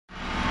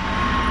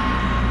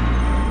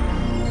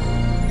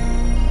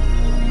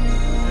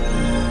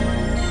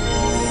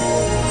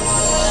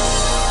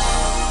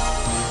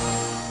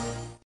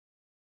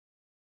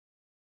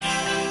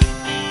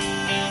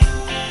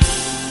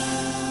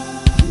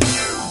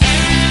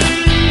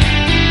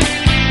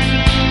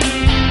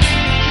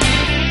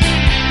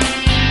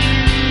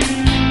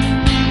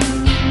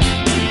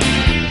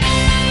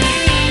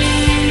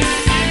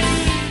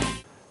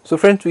So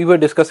friends, we were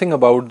discussing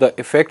about the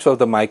effects of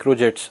the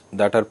microjets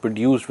that are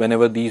produced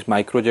whenever these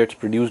microjets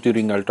produced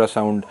during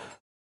ultrasound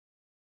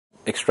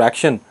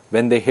extraction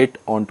when they hit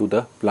onto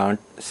the plant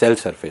cell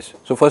surface.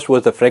 So first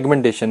was the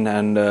fragmentation,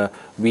 and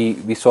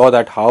we saw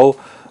that how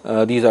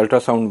these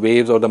ultrasound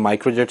waves or the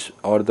microjets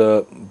or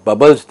the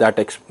bubbles that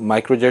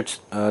microjets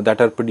that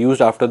are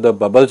produced after the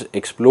bubbles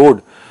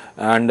explode,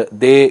 and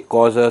they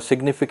cause a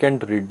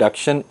significant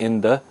reduction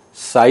in the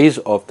size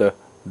of the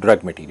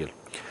drug material.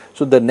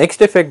 So the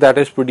next effect that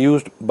is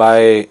produced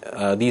by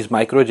these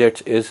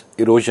microjets is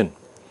erosion.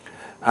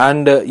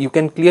 And you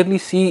can clearly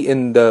see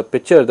in the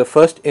picture, the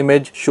first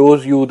image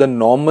shows you the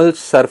normal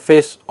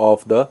surface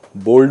of the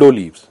boldo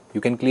leaves. You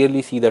can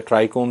clearly see the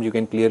trichomes, you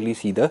can clearly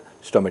see the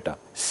stomata.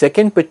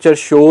 Second picture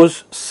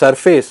shows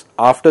surface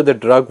after the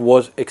drug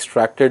was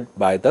extracted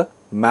by the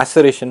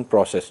maceration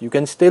process. You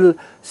can still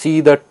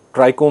see the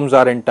trichomes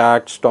are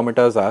intact,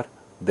 stomatas are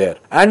there.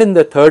 And in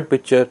the third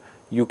picture,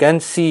 you can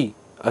see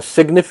a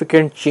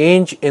significant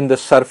change in the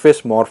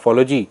surface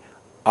morphology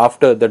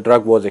after the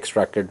drug was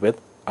extracted with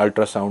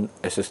ultrasound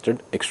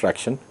assisted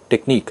extraction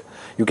technique.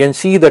 You can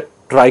see the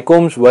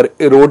trichomes were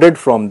eroded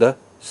from the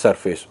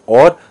surface,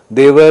 or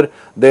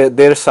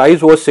their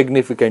size was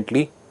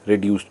significantly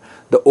reduced.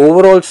 The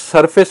overall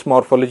surface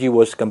morphology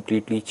was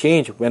completely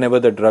changed whenever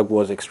the drug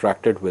was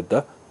extracted with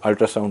the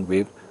ultrasound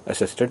wave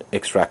assisted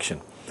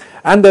extraction,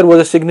 and there was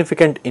a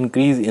significant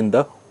increase in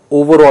the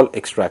overall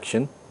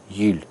extraction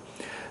yield.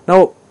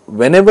 Now,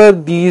 whenever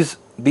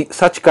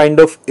such kind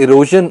of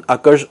erosion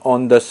occurs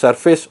on the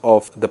surface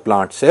of the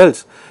plant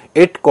cells,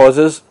 it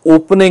causes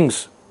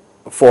openings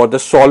for the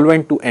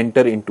solvent to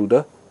enter into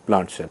the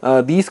plant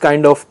cell. These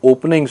kind of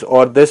openings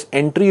or this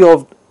entry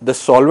of the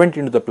solvent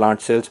into the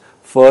plant cells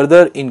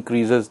further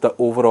increases the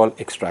overall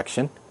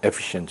extraction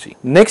efficiency.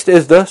 Next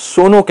is the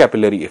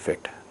sonocapillary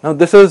effect. Now,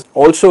 this is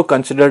also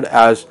considered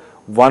as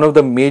one of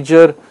the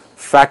major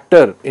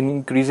factor in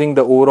increasing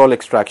the overall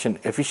extraction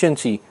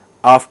efficiency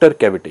after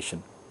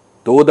cavitation.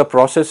 Though the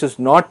process is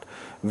not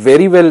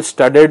very well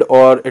studied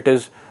or it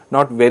is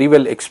not very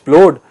well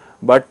explored,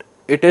 but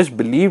it is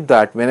believed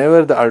that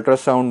whenever the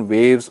ultrasound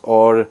waves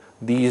or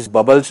these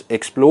bubbles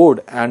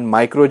explode and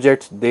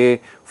microjets they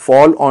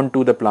fall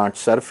onto the plant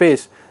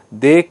surface,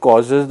 they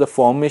causes the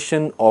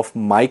formation of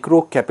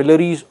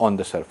microcapillaries on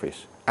the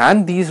surface,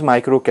 and these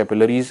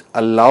microcapillaries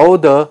allow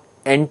the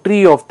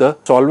entry of the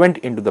solvent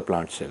into the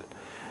plant cell.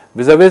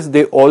 Vis-a-vis,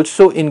 they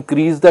also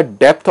increase the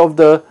depth of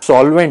the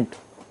solvent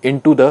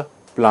into the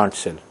plant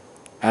cell,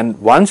 and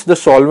once the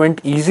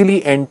solvent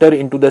easily enter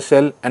into the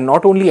cell, and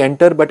not only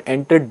enter but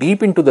enter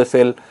deep into the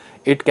cell,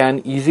 it can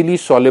easily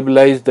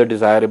solubilize the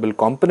desirable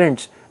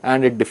components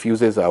and it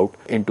diffuses out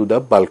into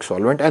the bulk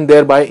solvent, and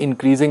thereby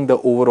increasing the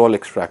overall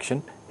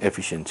extraction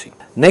efficiency.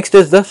 Next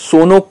is the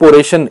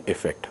sonoporation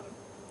effect,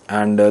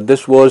 and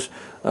this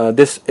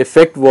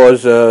effect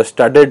was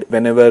studied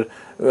when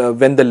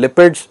the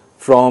lipids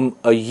from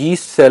a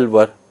yeast cell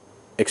were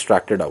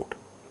extracted out.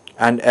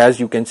 And as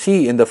you can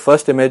see in the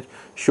first image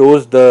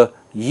shows the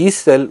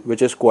yeast cell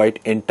which is quite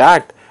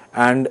intact,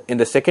 and in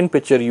the second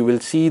picture you will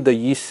see the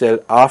yeast cell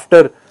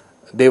after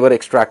they were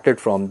extracted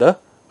from the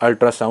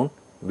ultrasound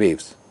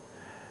waves.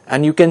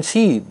 And you can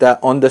see that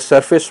on the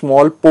surface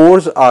small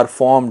pores are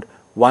formed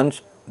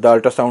once the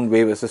ultrasound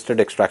wave assisted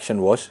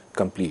extraction was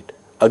complete.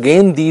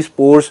 Again, these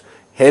pores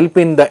help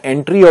in the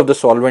entry of the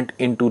solvent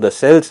into the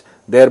cells,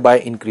 thereby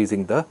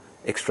increasing the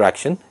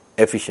extraction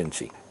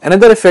efficiency.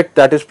 Another effect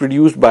that is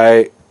produced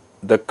by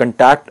the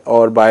contact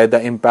or by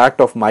the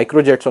impact of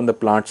microjets on the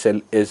plant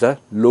cell is a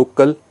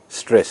local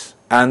stress,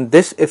 and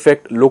this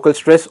effect, local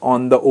stress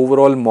on the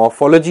overall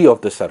morphology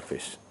of the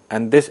surface,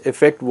 and this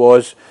effect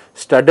was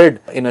studied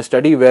in a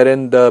study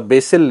wherein the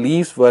basal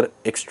leaves were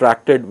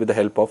extracted with the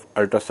help of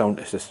ultrasound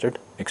assisted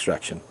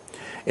extraction.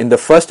 In the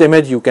first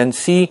image you can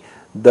see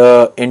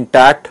the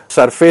intact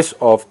surface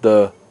of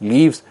the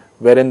leaves,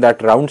 wherein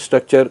that round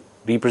structure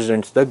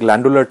represents the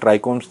glandular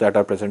trichomes that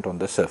are present on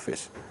the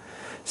surface.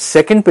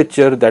 Second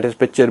picture, that is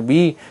picture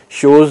B,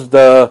 shows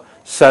the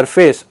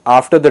surface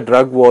after the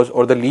drug was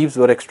or the leaves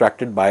were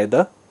extracted by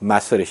the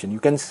maceration. You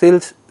can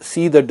still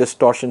see the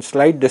distortion,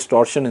 slight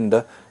distortion in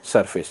the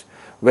surface,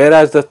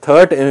 whereas the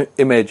third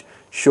image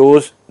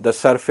shows the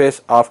surface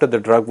after the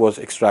drug was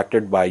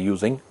extracted by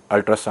using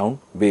ultrasound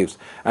waves,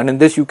 and in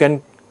this you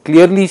can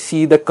clearly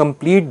see the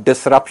complete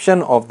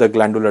disruption of the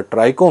glandular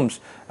trichomes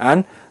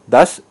and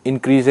thus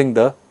increasing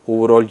the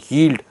overall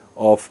yield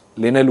of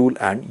linalool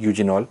and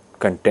eugenol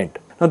content.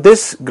 Now,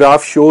 this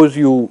graph shows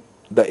you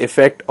the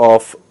effect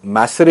of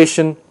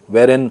maceration,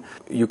 wherein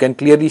you can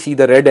clearly see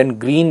the red and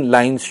green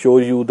lines show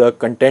you the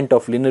content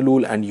of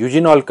linalool and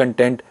eugenol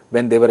content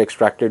when they were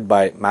extracted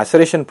by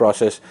maceration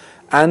process,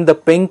 and the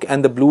pink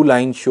and the blue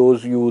line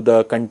shows you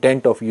the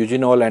content of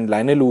eugenol and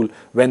linalool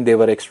when they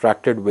were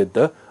extracted with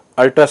the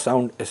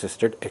ultrasound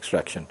assisted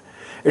extraction.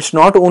 It's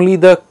not only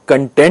the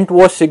content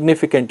was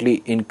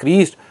significantly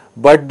increased,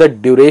 but the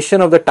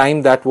duration of the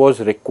time that was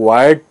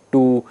required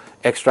to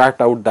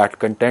extract out that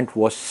content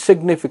was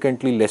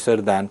significantly lesser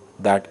than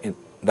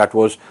that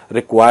was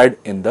required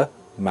in the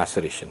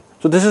maceration.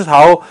 So this is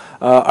how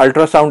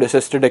ultrasound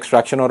assisted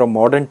extraction, or a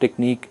modern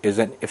technique, is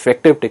an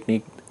effective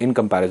technique in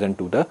comparison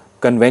to the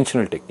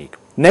conventional technique.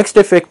 Next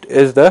effect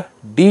is the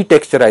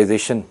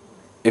detexturization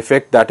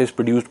effect that is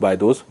produced by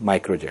those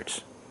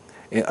microjets.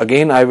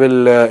 Again, I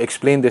will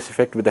explain this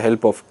effect with the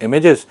help of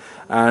images,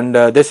 and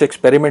this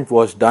experiment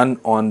was done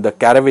on the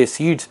caraway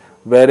seeds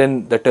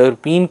wherein the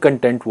terpene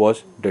content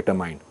was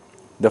determined.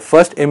 The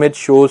first image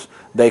shows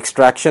the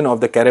extraction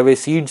of the caraway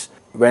seeds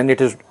when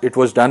it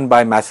was done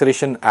by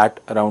maceration at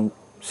around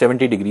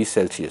 70 degrees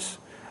Celsius,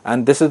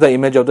 and this is the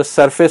image of the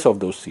surface of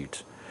those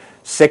seeds.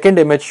 Second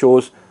image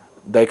shows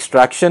the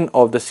extraction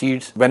of the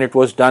seeds when it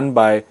was done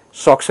by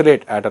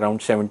soxalate at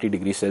around 70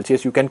 degrees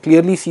Celsius. You can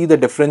clearly see the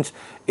difference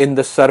in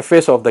the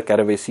surface of the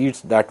caraway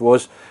seeds that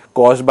was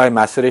caused by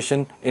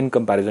maceration in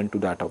comparison to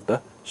that of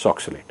the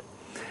soxalate.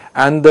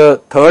 And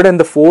the third and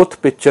the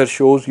fourth picture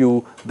shows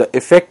you the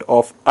effect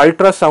of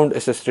ultrasound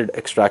assisted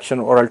extraction,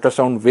 or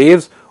ultrasound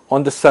waves,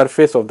 on the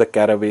surface of the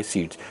caraway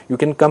seeds. You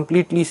can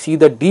completely see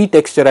the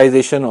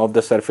detexturization of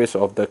the surface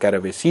of the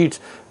caraway seeds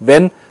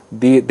when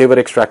they were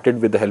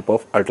extracted with the help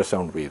of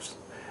ultrasound waves.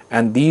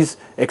 And these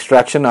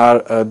extraction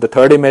are the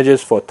third image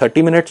is for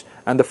 30 minutes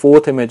and the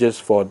fourth image is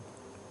for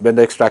when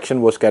the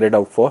extraction was carried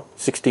out for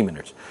 60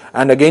 minutes.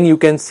 And again you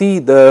can see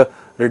the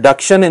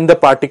reduction in the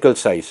particle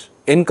size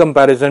in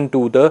comparison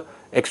to the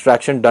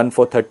extraction done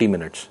for 30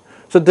 minutes.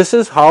 So this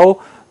is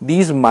how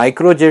these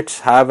microjets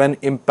have an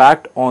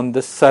impact on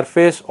the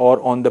surface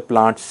or on the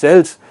plant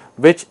cells,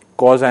 which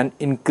cause an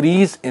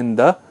increase in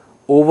the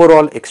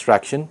overall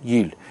extraction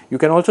yield. You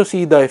can also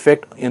see the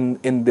effect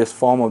in this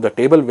form of the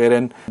table,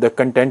 wherein the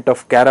content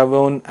of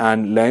caravone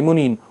and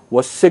limonene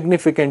was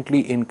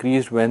significantly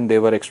increased when they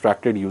were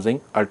extracted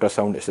using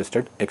ultrasound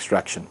assisted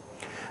extraction.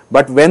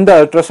 But when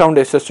the ultrasound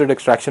assisted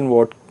extraction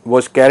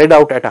was carried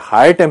out at a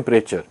higher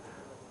temperature,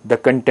 the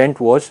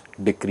content was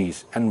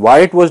decreased. And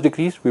why it was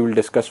decreased, we will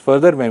discuss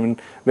further when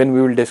we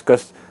will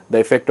discuss the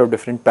effect of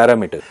different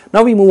parameters.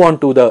 Now we move on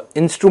to the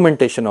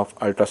instrumentation of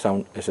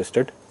ultrasound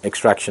assisted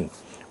extraction,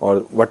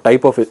 or what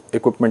type of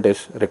equipment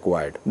is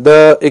required.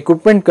 The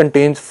equipment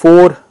contains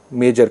four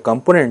major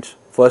components.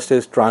 First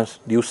is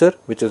transducer,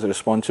 which is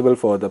responsible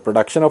for the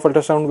production of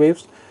ultrasound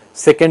waves.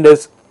 Second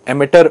is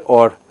emitter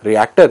or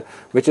reactor,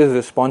 which is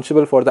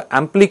responsible for the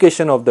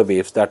amplification of the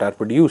waves that are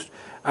produced.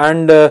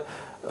 And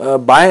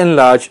by and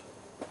large,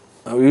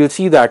 we will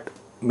see that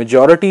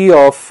majority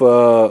of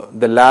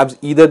the labs,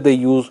 either they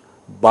use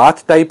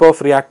bath type of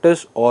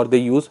reactors or they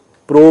use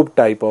probe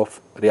type of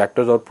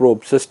reactors or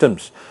probe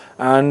systems.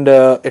 And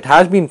it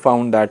has been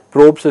found that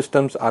probe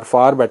systems are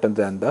far better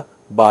than the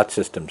bath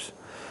systems.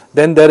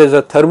 Then there is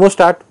a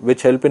thermostat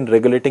which help in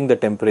regulating the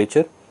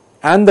temperature,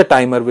 and the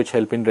timer which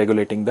help in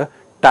regulating the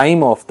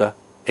time of the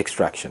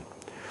extraction.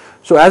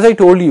 So as I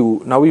told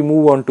you, now we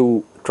move on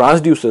to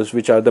transducers,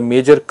 which are the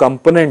major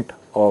component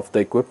of the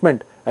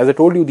equipment. As I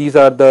told you, these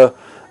are the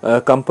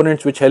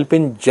components which help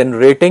in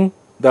generating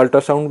the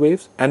ultrasound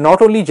waves, and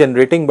not only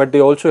generating, but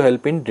they also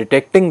help in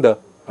detecting the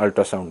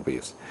ultrasound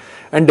waves.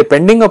 And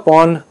depending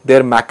upon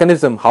their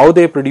mechanism, how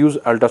they produce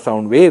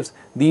ultrasound waves,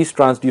 these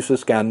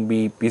transducers can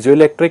be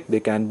piezoelectric, they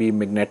can be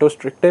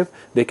magnetostrictive,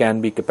 they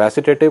can be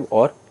capacitive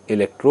or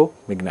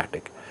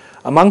electromagnetic.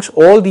 Amongst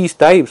all these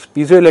types,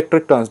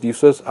 piezoelectric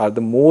transducers are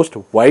the most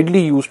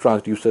widely used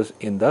transducers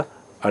in the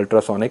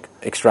ultrasonic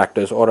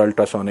extractors or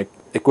ultrasonic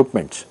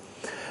equipments.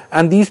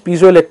 And these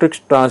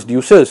piezoelectric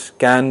transducers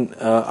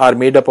are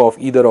made up of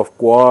either of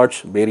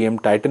quartz, barium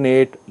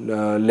titanate,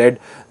 lead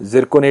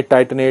zirconate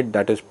titanate,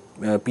 that is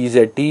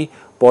PZT,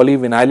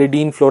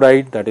 polyvinylidene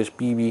fluoride, that is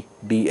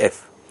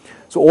PVDF.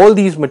 So all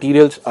these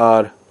materials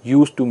are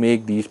used to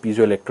make these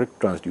piezoelectric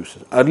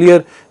transducers.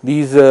 Earlier,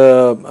 these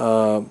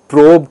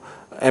probe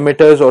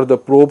emitters or the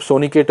probe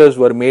sonicators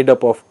were made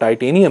up of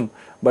titanium,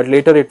 but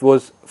later it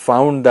was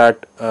found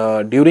that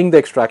during the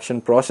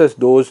extraction process,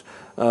 those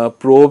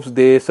probes,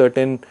 they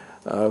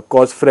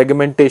cause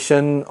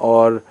fragmentation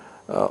or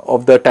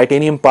of the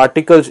titanium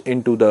particles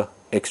into the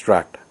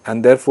extract,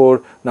 and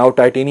therefore now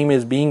titanium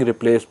is being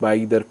replaced by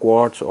either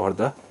quartz or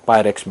the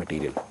pyrex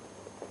material.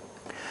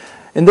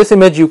 In this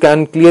image you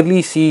can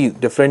clearly see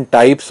different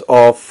types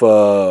of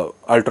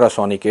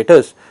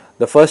ultrasonicators.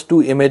 The first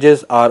two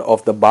images are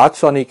of the bath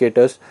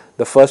sonicators.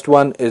 The first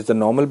one is the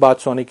normal bath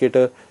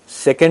sonicator.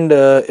 Second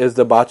is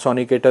the bath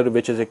sonicator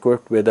which is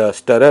equipped with a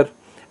stirrer,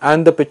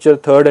 and the picture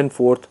third and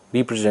fourth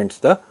represents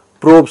the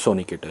probe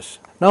sonicators.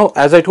 Now,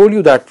 as I told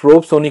you that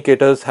probe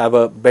sonicators have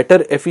a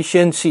better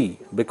efficiency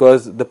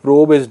because the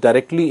probe is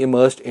directly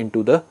immersed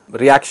into the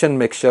reaction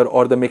mixture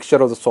or the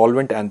mixture of the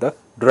solvent and the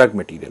drug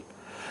material.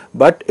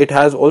 But it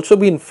has also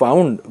been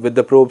found with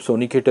the probe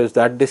sonicators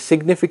that they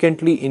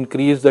significantly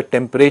increase the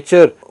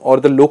temperature or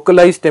the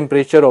localized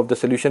temperature of the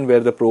solution where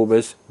the probe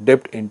is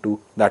dipped into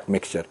that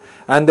mixture.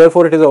 And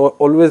therefore it is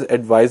always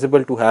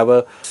advisable to have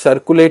a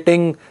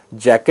circulating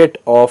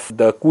jacket of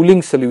the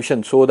cooling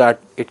solution so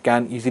that it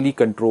can easily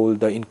control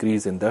the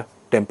increase in the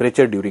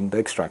temperature during the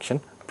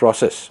extraction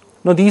process.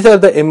 Now these are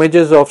the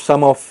images of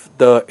some of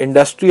the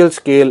industrial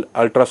scale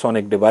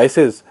ultrasonic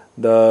devices.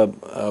 The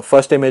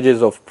first image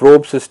is of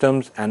probe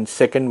systems and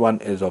second one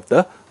is of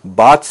the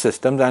bath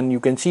systems, and you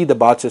can see the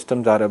bath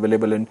systems are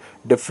available in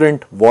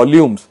different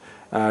volumes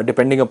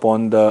depending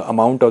upon the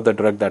amount of the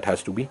drug that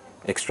has to be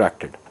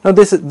extracted. Now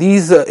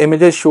these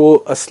images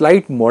show a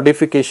slight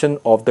modification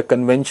of the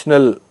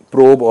conventional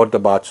probe or the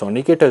bath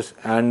sonicators,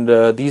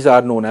 and these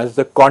are known as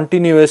the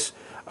continuous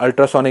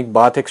ultrasonic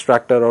bath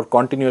extractor or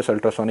continuous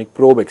ultrasonic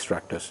probe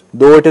extractors.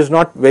 Though it is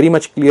not very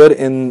much clear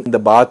in the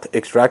bath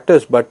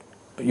extractors, but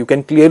you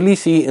can clearly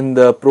see in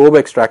the probe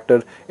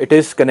extractor it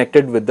is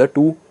connected with the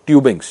two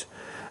tubings,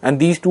 and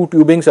these two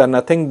tubings are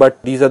nothing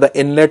but these are the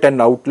inlet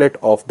and outlet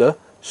of the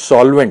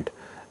solvent.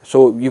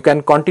 So you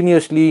can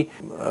continuously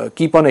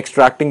keep on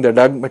extracting the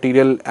drug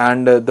material,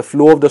 and the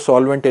flow of the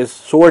solvent is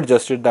so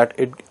adjusted that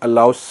it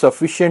allows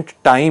sufficient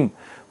time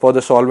for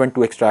the solvent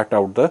to extract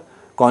out the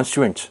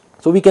constituents.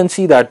 So we can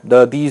see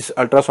that these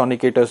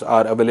ultrasonicators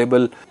are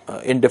available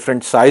in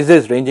different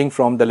sizes ranging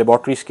from the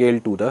laboratory scale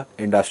to the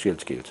industrial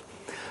scales.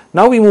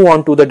 Now we move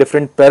on to the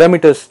different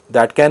parameters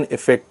that can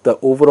affect the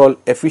overall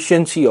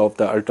efficiency of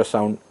the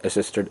ultrasound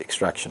assisted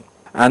extraction.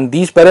 And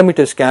these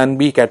parameters can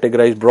be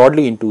categorized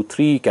broadly into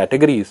three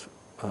categories.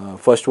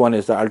 First one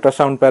is the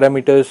ultrasound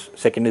parameters,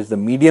 second is the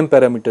medium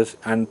parameters,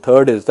 and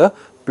third is the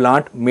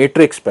plant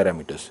matrix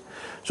parameters.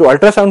 So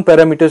ultrasound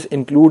parameters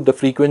include the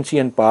frequency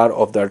and power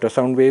of the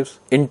ultrasound waves,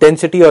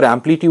 intensity or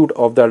amplitude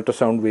of the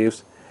ultrasound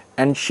waves,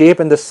 and shape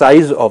and the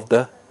size of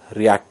the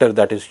reactor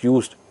that is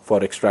used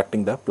for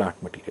extracting the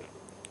plant material.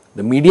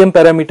 The medium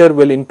parameter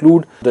will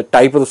include the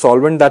type of the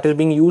solvent that is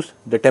being used,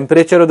 the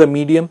temperature of the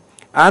medium,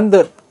 and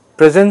the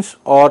presence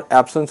or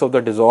absence of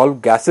the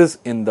dissolved gases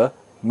in the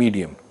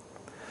medium.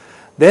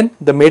 Then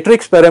the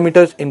matrix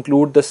parameters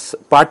include the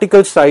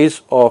particle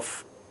size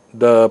of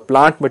the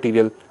plant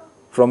material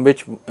from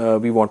which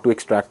we want to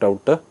extract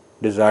out the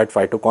desired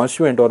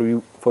phytoconstituent,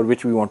 or for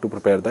which we want to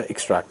prepare the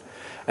extract,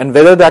 and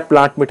whether that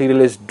plant material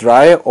is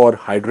dry or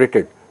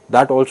hydrated.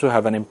 That also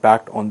have an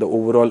impact on the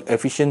overall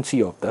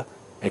efficiency of the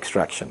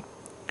extraction.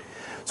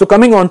 So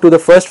coming on to the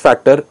first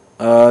factor,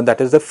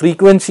 that is the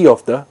frequency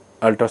of the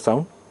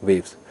ultrasound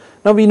waves.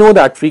 Now we know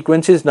that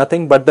frequency is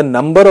nothing but the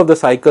number of the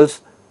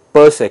cycles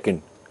per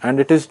second, and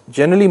it is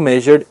generally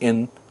measured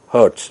in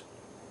hertz.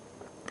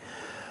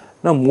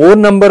 Now more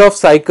number of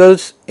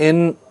cycles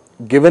in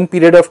given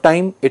period of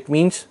time, it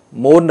means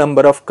more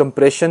number of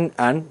compression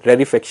and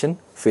rarefaction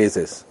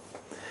phases.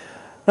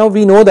 Now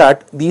we know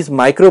that these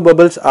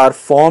microbubbles are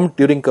formed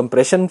during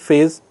compression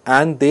phase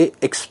and they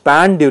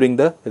expand during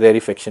the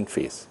rarefaction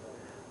phase.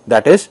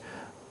 That is,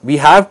 we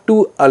have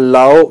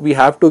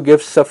to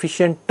give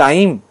sufficient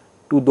time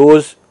to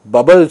those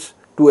bubbles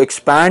to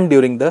expand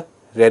during the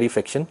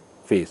rarefaction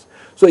phase.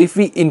 So if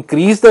we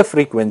increase the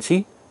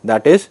frequency,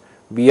 that is,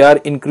 we are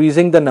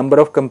increasing the number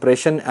of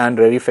compression and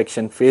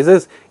rarefaction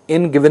phases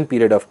in given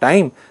period of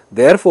time.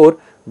 Therefore,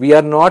 we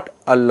are not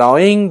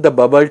allowing the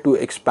bubble to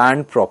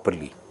expand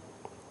properly.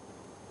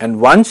 And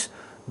once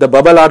the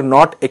bubble are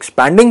not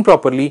expanding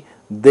properly,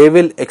 they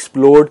will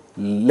explode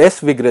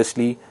less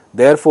vigorously.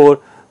 Therefore,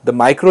 the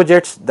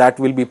microjets that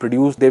will be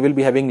produced, they will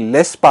be having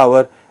less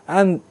power,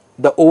 and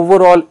the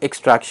overall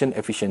extraction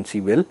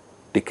efficiency will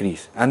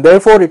decrease. And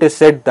therefore, it is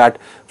said that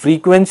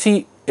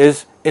frequency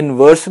is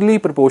inversely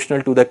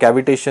proportional to the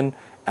cavitation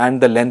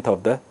and the length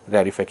of the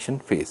rarefaction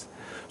phase.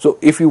 So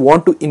if you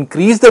want to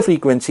increase the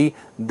frequency,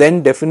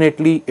 then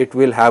definitely it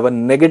will have a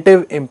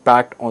negative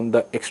impact on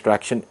the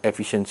extraction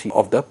efficiency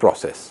of the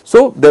process.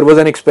 So there was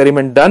an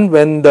experiment done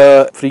when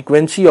the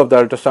frequency of the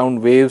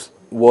ultrasound waves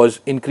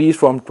was increased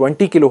from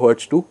 20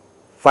 kilohertz to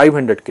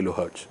 500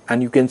 kilohertz,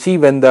 and you can see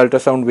when the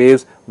ultrasound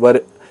waves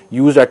were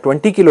used at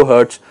 20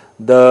 kilohertz,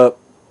 the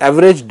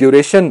average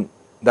duration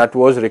that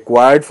was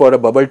required for a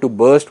bubble to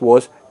burst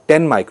was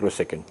 10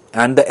 microseconds,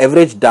 and the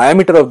average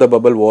diameter of the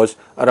bubble was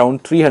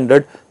around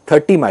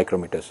 330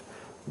 micrometers.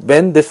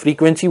 When this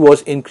frequency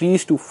was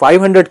increased to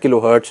 500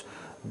 kilohertz,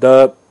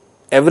 the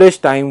average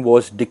time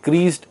was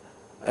decreased.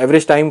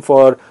 Average time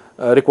for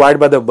required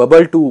by the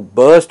bubble to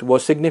burst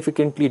was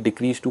significantly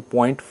decreased to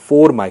 0.4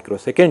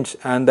 microseconds,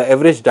 and the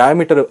average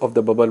diameter of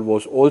the bubble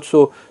was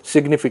also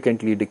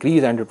significantly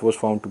decreased, and it was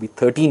found to be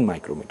 13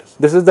 micrometers.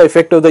 This is the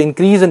effect of the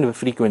increase in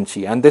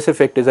frequency, and this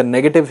effect is a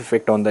negative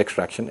effect on the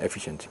extraction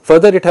efficiency.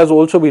 Further, it has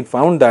also been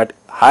found that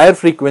higher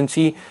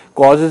frequency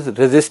causes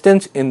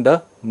resistance in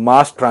the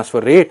mass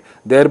transfer rate,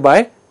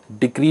 thereby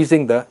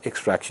decreasing the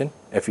extraction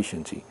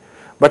efficiency.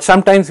 But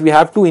sometimes we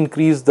have to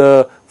increase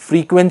the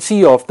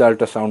frequency of the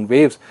ultrasound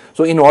waves.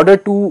 So in order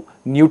to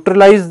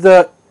neutralize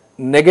the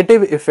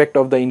negative effect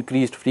of the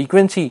increased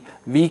frequency,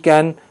 we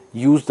can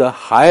use the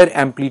higher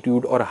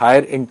amplitude or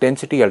higher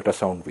intensity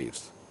ultrasound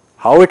waves.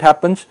 How it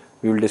happens,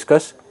 we will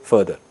discuss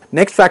further.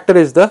 Next factor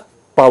is the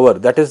power,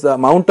 that is the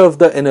amount of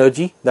the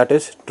energy that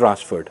is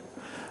transferred.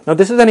 Now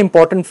this is an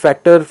important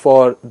factor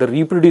for the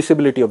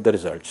reproducibility of the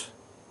results.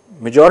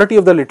 majority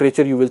of the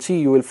literature you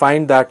will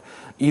find that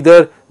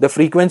either the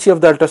frequency of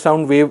the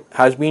ultrasound wave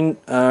has been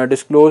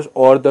disclosed,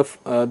 or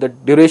the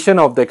duration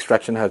of the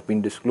extraction has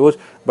been disclosed,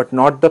 but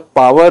not the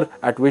power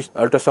at which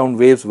ultrasound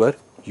waves were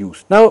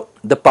used. Now,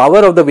 the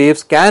power of the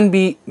waves can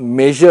be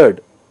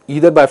measured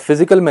either by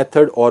physical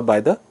method or by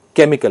the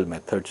chemical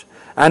methods,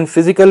 and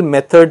physical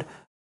method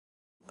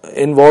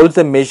involves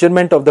the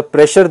measurement of the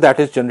pressure that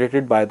is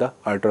generated by the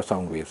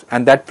ultrasound waves,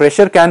 and that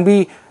pressure can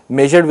be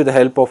measured with the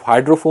help of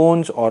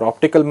hydrophones or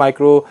optical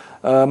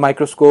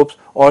microscopes,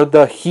 or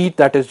the heat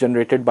that is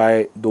generated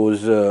by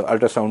those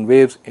ultrasound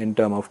waves in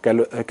terms of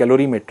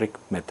calorimetric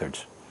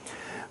methods.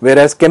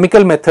 Whereas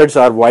chemical methods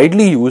are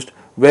widely used,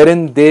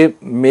 wherein they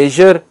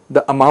measure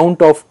the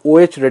amount of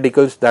OH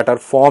radicals that are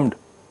formed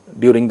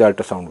during the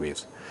ultrasound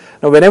waves.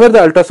 Now, whenever the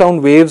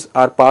ultrasound waves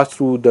are passed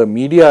through the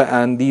media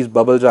and these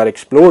bubbles are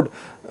explode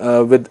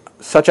with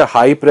such a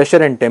high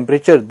pressure and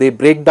temperature, they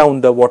break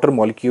down the water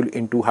molecule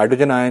into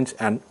hydrogen ions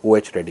and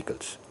OH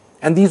radicals.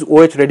 And these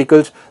OH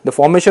radicals, the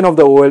formation of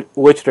the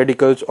OH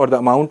radicals or the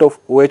amount of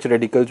OH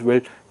radicals will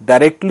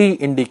directly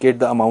indicate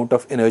the amount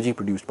of energy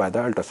produced by the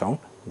ultrasound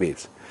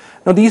waves.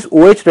 Now, these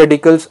OH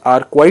radicals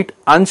are quite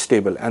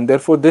unstable, and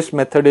therefore this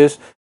method is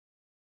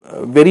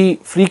very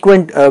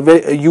frequent,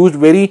 used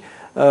very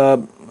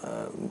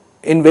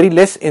in very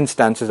less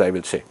instances, I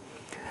will say.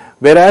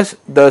 Whereas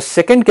the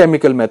second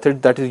chemical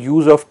method, that is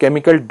use of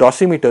chemical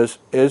dosimeters,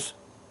 is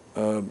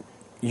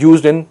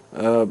used in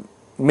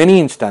many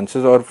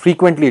instances, or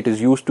frequently it is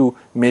used to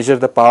measure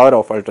the power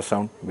of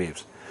ultrasound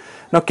waves.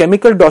 Now,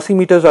 chemical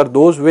dosimeters are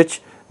those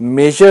which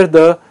measure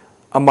the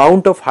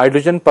amount of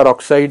hydrogen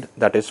peroxide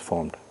that is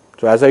formed.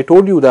 So, as I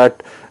told you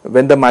that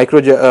when the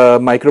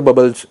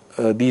microbubbles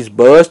these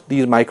burst,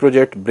 these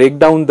microjet break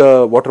down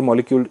the water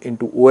molecule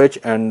into OH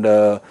and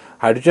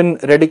hydrogen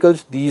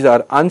radicals. These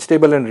are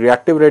unstable and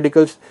reactive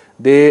radicals.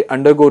 They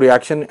undergo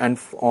reaction and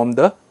form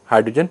the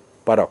hydrogen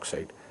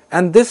peroxide.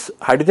 And this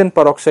hydrogen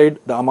peroxide,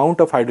 the amount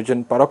of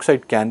hydrogen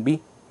peroxide can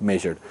be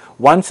measured.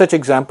 One such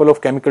example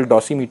of chemical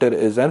dosimeter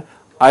is an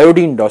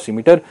iodine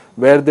dosimeter,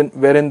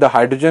 wherein the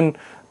hydrogen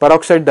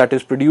peroxide that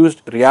is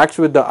produced reacts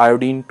with the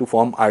iodine to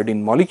form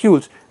iodine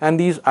molecules, and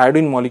these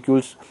iodine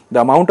molecules, the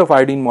amount of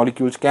iodine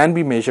molecules can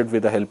be measured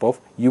with the help of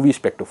UV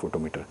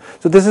spectrophotometer.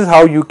 So this is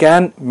how you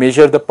can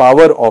measure the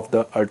power of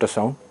the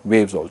ultrasound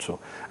waves also,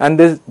 and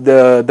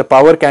the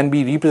power can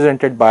be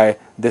represented by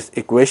this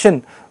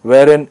equation,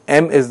 wherein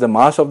M is the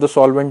mass of the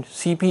solvent,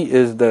 Cp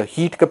is the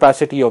heat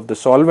capacity of the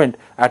solvent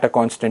at a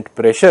constant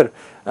pressure,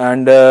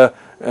 and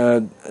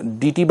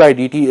dT by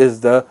dt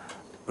is the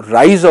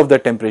rise of the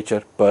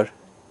temperature per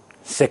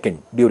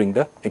second during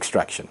the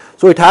extraction.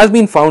 So it has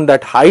been found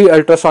that high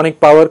ultrasonic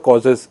power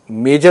causes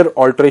major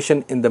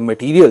alteration in the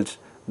materials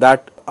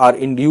that are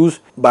induced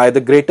by the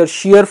greater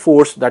shear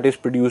force that is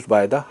produced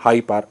by the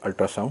high power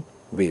ultrasound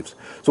waves.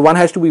 So one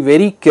has to be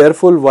very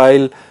careful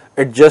while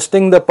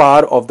adjusting the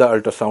power of the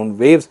ultrasound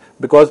waves,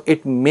 because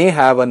it may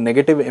have a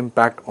negative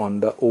impact on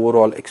the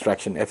overall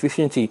extraction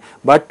efficiency,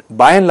 but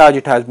by and large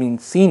it has been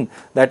seen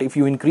that if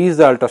you increase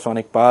the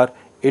ultrasonic power,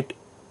 it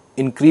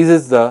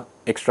increases the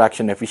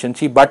extraction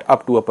efficiency, but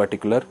up to a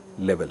particular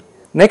level.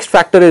 Next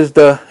factor is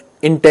the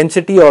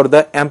intensity or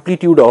the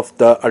amplitude of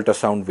the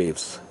ultrasound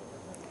waves.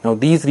 Now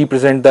these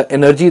represent the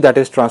energy that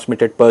is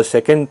transmitted per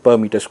second per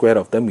meter square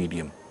of the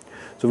medium.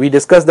 So we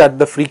discussed that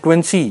the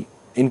frequency,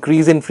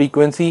 increase in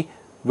frequency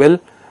will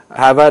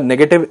have a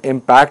negative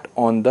impact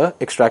on the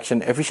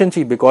extraction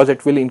efficiency, because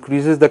it will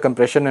increases the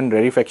compression and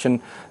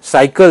rarefaction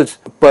cycles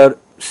per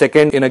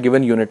second in a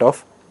given unit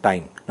of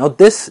time. Now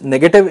this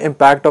negative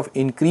impact of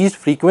increased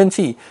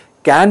frequency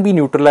can be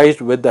neutralized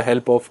with the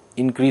help of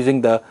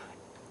increasing the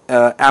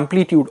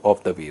amplitude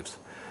of the waves.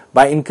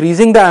 By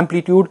increasing the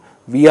amplitude,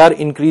 we are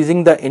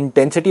increasing the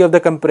intensity of the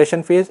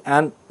compression phase,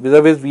 and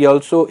vis-a-vis we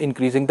also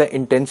increasing the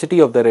intensity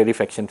of the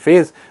rarefaction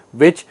phase,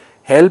 which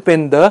help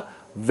in the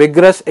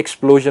vigorous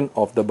explosion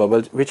of the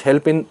bubbles, which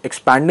help in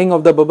expanding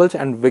of the bubbles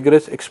and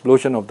vigorous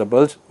explosion of the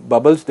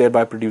bubbles,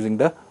 thereby producing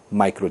the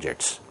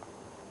microjets.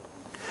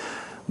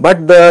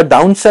 But the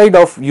downside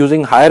of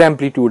using higher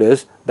amplitude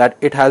is that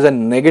it has a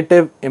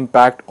negative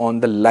impact on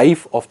the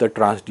life of the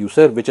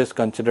transducer, which is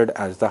considered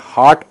as the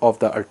heart of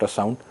the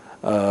ultrasound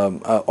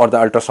or the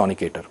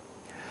ultrasonicator.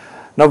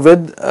 Now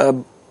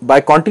by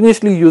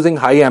continuously using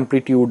high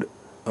amplitude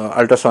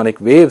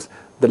ultrasonic waves,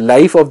 the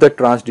life of the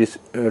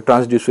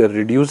transducer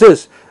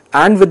reduces,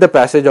 and with the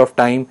passage of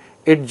time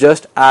it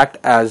just acts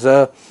as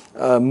a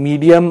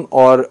medium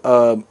or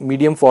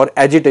medium for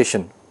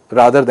agitation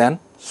rather than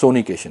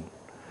sonication.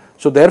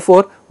 So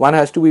therefore one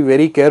has to be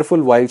very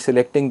careful while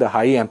selecting the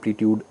high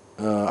amplitude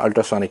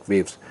ultrasonic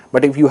waves.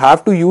 But if you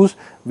have to use,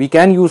 we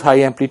can use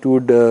high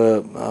amplitude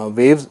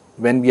waves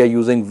when we are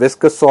using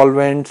viscous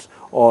solvents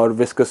or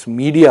viscous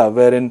media,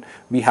 wherein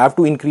we have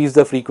to increase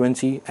the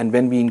frequency, and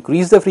when we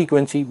increase the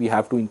frequency we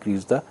have to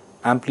increase the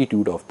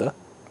amplitude of the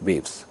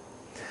waves.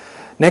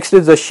 Next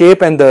is the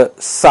shape and the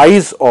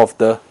size of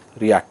the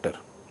reactor.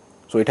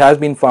 So it has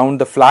been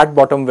found the flat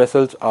bottom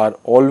vessels are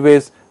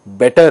always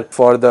better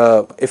for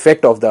the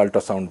effect of the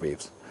ultrasound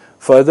waves.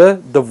 Further,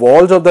 the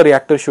walls of the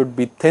reactor should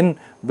be thin,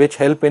 which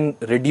help in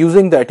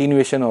reducing the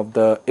attenuation of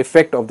the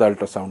effect of the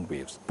ultrasound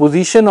waves.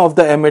 Position of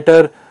the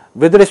emitter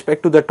with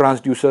respect to the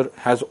transducer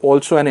has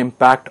also an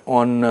impact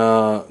on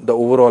the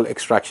overall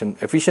extraction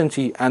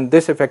efficiency, and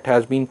this effect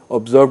has been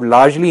observed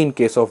largely in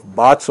case of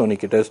bath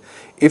sonicators.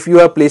 If you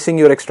are placing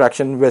your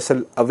extraction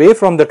vessel away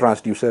from the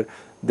transducer,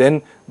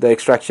 then the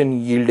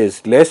extraction yield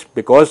is less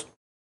because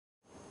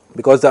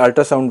the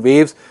ultrasound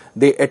waves,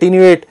 they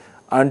attenuate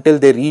until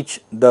they reach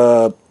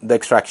the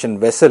extraction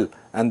vessel,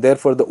 and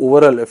therefore the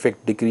overall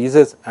effect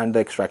decreases and the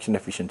extraction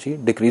efficiency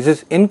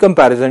decreases in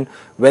comparison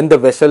when the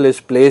vessel is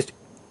placed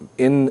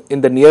in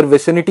the near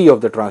vicinity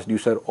of the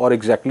transducer or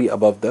exactly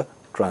above the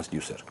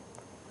transducer.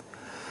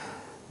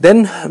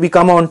 Then we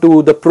come on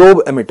to the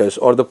probe emitters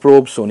or the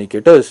probe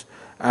sonicators,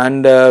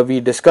 and we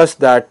discussed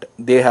that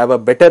they have a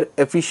better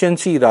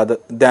efficiency rather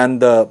than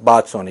the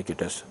bath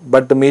sonicators.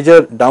 But the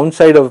major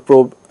downside of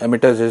probe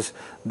emitters is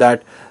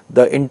that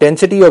the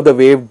intensity of the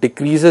wave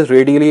decreases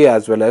radially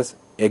as well as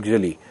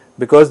axially,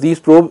 because these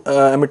probe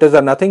emitters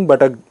are nothing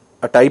but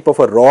a type of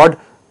a rod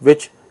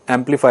which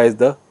amplifies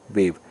the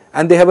wave,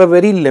 and they have a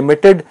very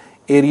limited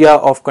area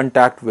of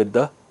contact with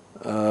the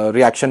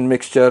reaction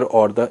mixture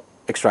or the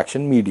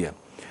extraction media.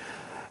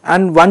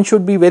 And one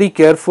should be very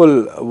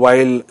careful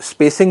while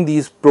spacing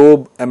these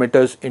probe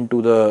emitters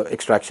into the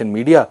extraction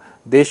media.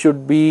 They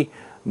should be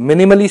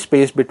minimally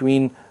spaced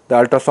between the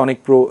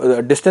ultrasonic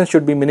probe, distance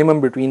should be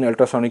minimum between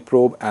ultrasonic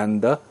probe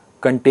and the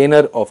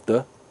container of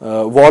the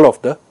wall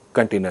of the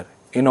container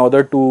in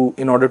order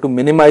to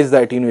minimize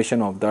the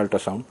attenuation of the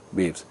ultrasound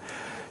waves.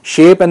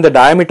 Shape and the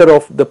diameter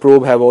of the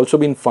probe have also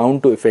been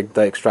found to affect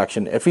the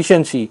extraction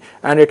efficiency,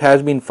 and it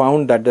has been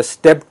found that the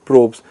stepped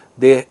probes,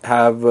 they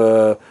have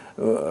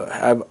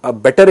a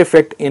better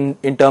effect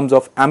in terms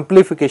of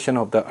amplification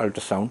of the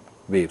ultrasound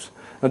waves.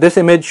 Now this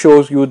image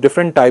shows you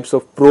different types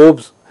of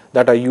probes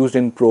that are used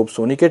in probe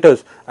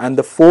sonicators, and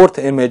the fourth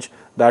image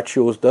that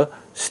shows the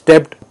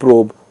stepped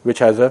probe, which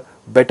has a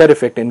better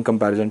effect in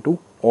comparison to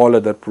all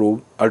other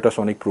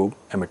ultrasonic probe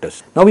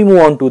emitters. Now we move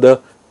on to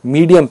the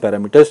medium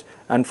parameters,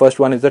 and first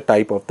one is the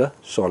type of the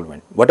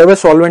solvent. Whatever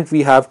solvent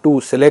we have to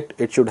select,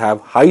 it should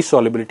have high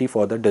solubility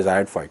for the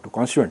desired phyto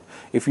constituent.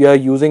 If you are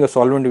using a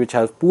solvent which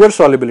has poor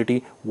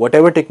solubility,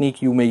 whatever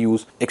technique you may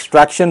use,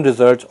 extraction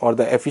results or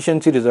the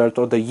efficiency results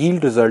or the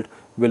yield result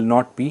will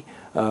not be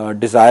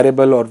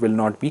desirable or will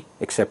not be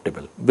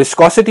acceptable.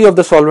 Viscosity of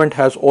the solvent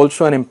has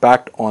also an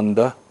impact on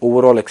the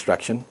overall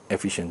extraction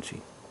efficiency.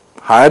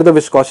 Higher the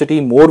viscosity,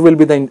 more will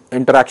be the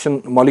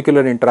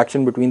molecular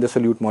interaction between the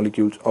solute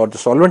molecules or the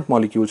solvent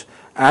molecules,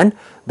 and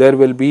there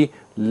will be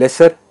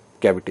lesser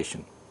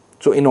cavitation.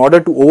 So in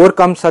order to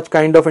overcome such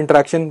kind of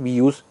interaction, we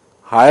use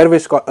higher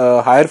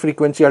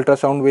frequency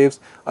ultrasound waves.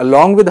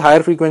 Along with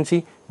higher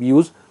frequency, we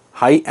use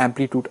high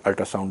amplitude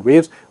ultrasound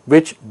waves,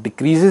 which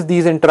decreases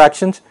these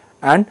interactions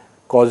and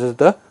causes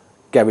the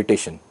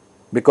cavitation.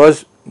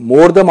 Because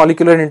more the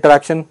molecular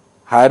interaction,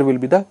 higher will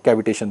be the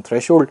cavitation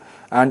threshold,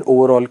 and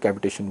overall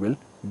cavitation will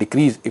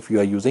decrease if you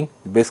are using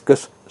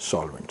viscous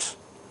solvents.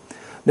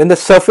 Then the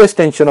surface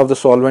tension of the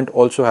solvent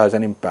also has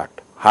an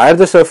impact. Higher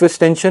the surface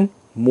tension,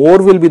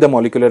 more will be the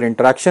molecular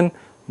interaction.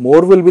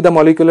 More will be the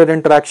molecular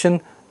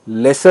interaction,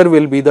 lesser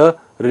will be the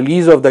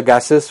release of the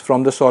gases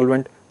from the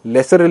solvent.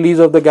 Lesser release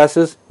of the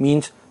gases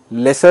means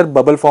lesser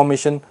bubble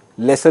formation,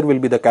 lesser will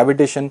be the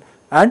cavitation,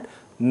 and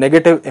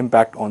negative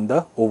impact on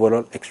the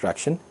overall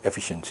extraction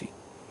efficiency.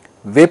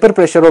 Vapor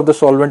pressure of the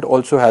solvent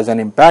also has an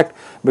impact,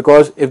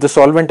 because if the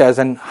solvent has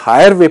a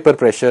higher vapor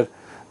pressure,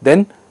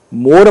 then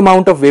more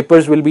amount of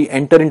vapors will be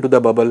enter into the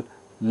bubble,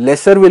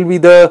 lesser will be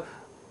the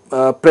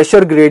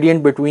pressure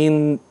gradient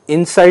between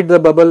inside the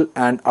bubble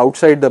and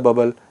outside the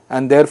bubble,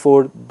 and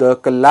therefore the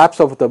collapse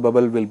of the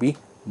bubble will be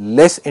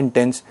less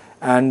intense,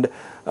 and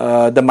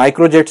the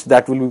microjets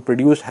that will be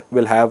produced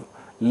will have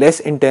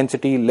less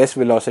intensity, less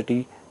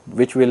velocity,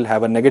 which will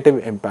have a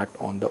negative impact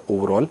on the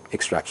overall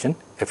extraction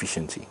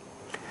efficiency.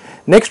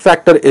 Next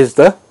factor is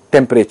the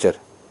temperature,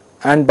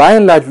 and by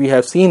and large we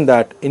have seen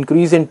that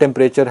increase in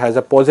temperature has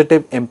a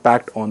positive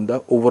impact on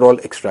the overall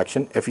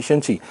extraction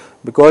efficiency,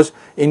 because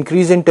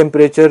increase in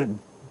temperature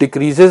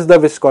decreases the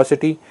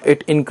viscosity,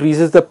 it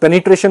increases the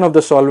penetration of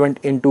the solvent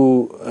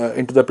into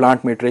the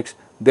plant matrix,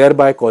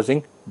 thereby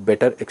causing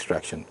better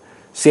extraction.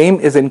 Same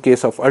is in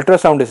case of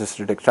ultrasound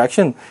assisted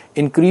extraction.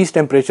 Increased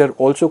temperature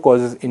also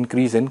causes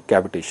increase in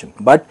cavitation,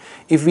 but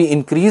if we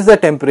increase the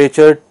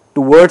temperature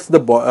towards the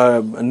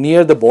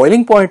near the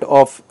boiling point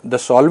of the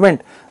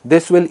solvent,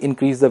 this will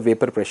increase the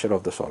vapor pressure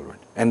of the solvent,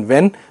 and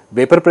when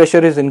vapor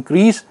pressure is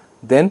increased,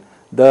 then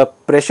the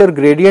pressure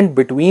gradient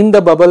between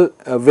the bubble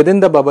within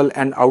the bubble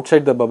and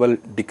outside the bubble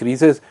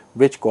decreases,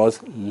 which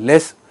cause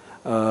less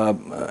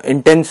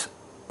intense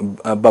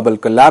bubble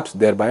collapse,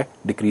 thereby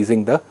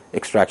decreasing the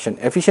extraction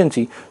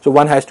efficiency. So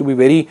one has to be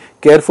very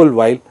careful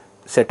while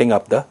setting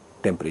up the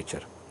temperature.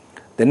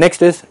 The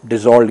next is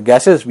dissolved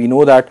gases. We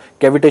know that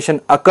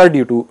cavitation occurs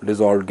due to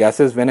dissolved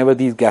gases. Whenever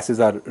these gases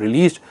are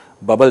released,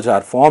 bubbles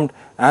are formed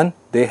and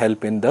they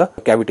help in the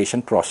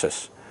cavitation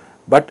process.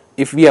 But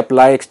if we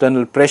apply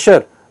external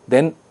pressure,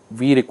 then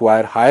we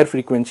require higher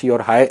frequency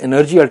or higher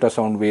energy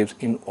ultrasound waves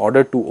in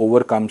order to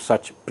overcome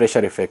such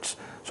pressure effects.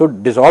 So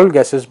dissolved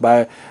gases,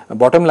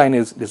 bottom line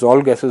is,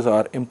 dissolved gases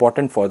are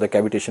important for the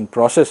cavitation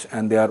process,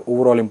 and they are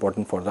overall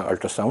important for the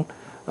ultrasound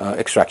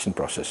extraction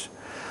process.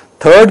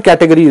 Third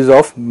category is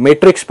of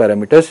matrix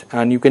parameters,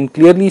 and you can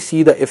clearly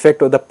see the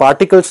effect of the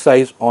particle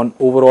size on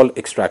overall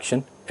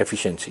extraction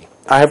efficiency.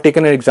 I have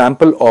taken an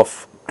example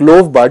of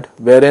clove bud,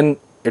 wherein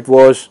it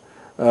was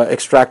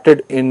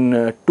extracted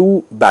in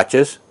two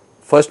batches.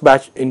 First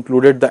batch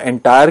included the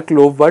entire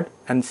clove bud,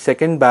 and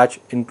second batch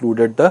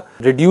included the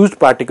reduced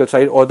particle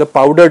size or the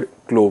powdered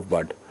clove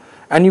bud.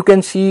 And you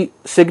can see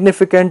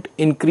significant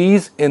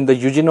increase in the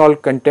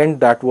eugenol content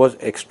that was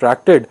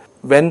extracted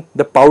when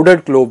the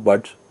powdered clove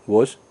buds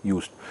was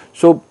used.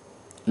 So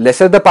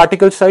lesser the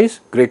particle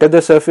size, greater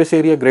the surface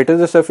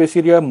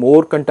area,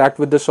 more contact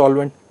with the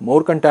solvent,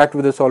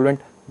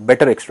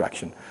 better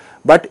extraction.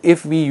 But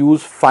if we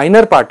use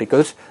finer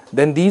particles,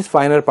 then these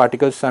finer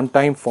particles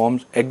sometimes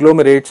forms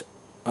agglomerates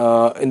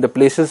in the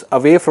places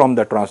away from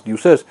the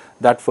transducers,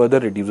 that further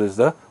reduces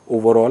the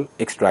overall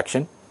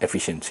extraction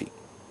efficiency.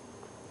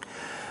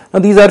 Now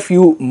these are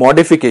few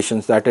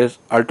modifications, that is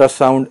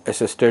ultrasound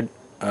assisted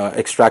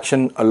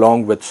extraction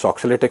along with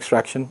soxalate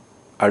extraction,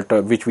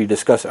 which we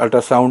discussed,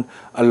 ultrasound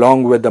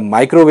along with the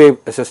microwave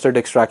assisted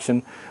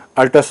extraction,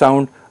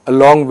 ultrasound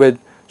along with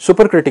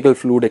supercritical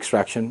fluid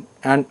extraction,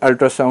 and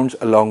ultrasounds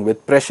along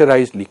with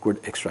pressurized liquid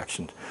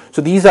extraction.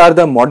 So these are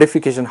the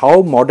modifications,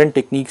 how modern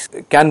techniques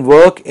can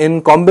work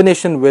in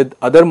combination with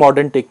other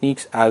modern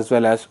techniques as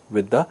well as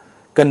with the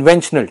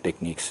conventional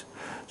techniques.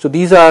 So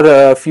these are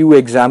a few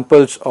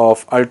examples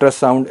of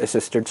ultrasound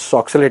assisted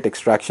soxalate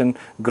extraction.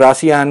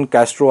 Gracia and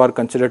Castro are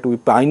considered to be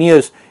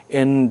pioneers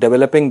in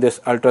developing this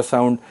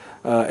ultrasound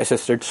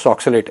assisted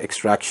soxalate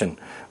extraction,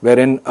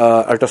 wherein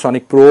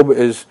ultrasonic probe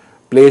is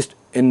placed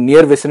in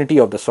near vicinity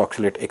of the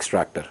soxalate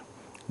extractor.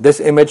 This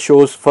image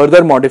shows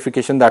further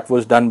modification that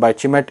was done by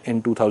Chimet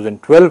in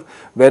 2012,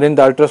 wherein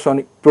the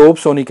ultrasonic probe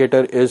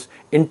sonicator is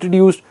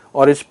introduced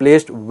or is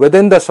placed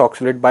within the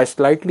soxalate by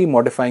slightly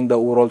modifying the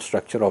overall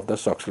structure of the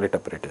soxalate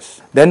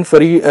apparatus. Then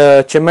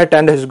Chimet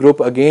and his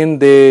group, again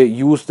they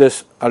used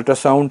this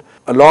ultrasound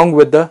along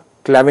with the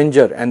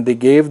clavenger, and they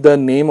gave the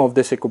name of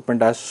this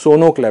equipment as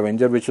sono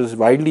clavenger, which is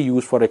widely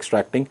used for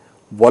extracting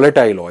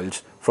volatile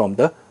oils from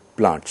the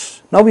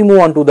plants. Now we move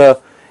on to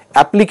the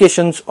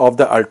applications of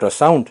the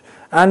ultrasound,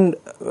 and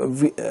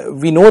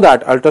we know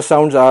that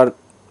ultrasounds are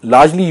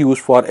largely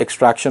used for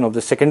extraction of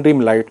the secondary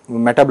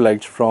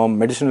metabolites from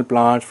medicinal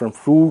plants, from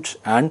fruits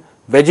and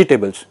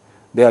vegetables.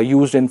 They are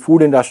used in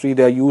food industry.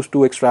 They are used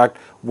to extract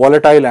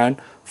volatile and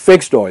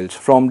fixed oils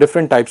from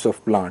different types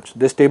of plants.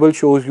 This table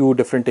shows you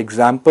different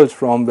examples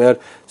from where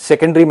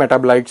secondary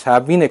metabolites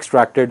have been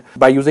extracted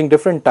by using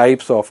different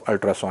types of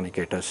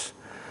ultrasonicators.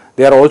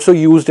 They are also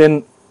used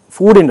in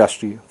food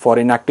industry for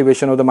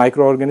inactivation of the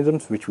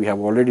microorganisms, which we have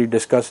already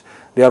discussed.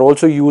 They are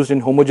also used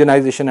in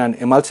homogenization and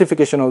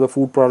emulsification of the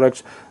food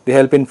products. They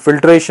help in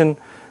filtration,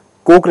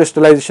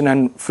 co-crystallization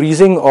and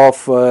freezing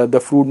of the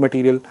food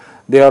material.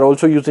 They are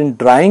also used in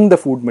drying the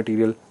food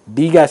material,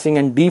 degassing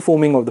and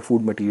defoaming of the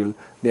food material.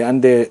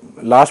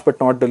 Last but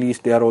not the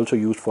least, they are also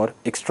used for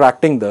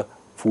extracting the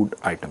food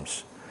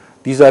items.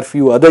 These are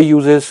few other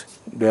uses.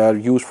 They are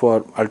used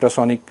for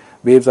ultrasonic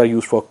waves, are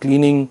used for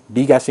cleaning,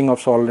 degassing of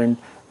solvent,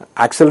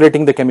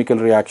 accelerating the chemical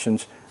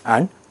reactions,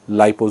 and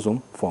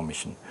liposome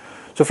formation.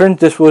 So friends,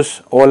 this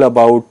was all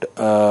about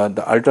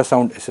the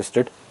ultrasound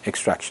assisted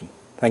extraction.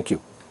 Thank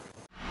you.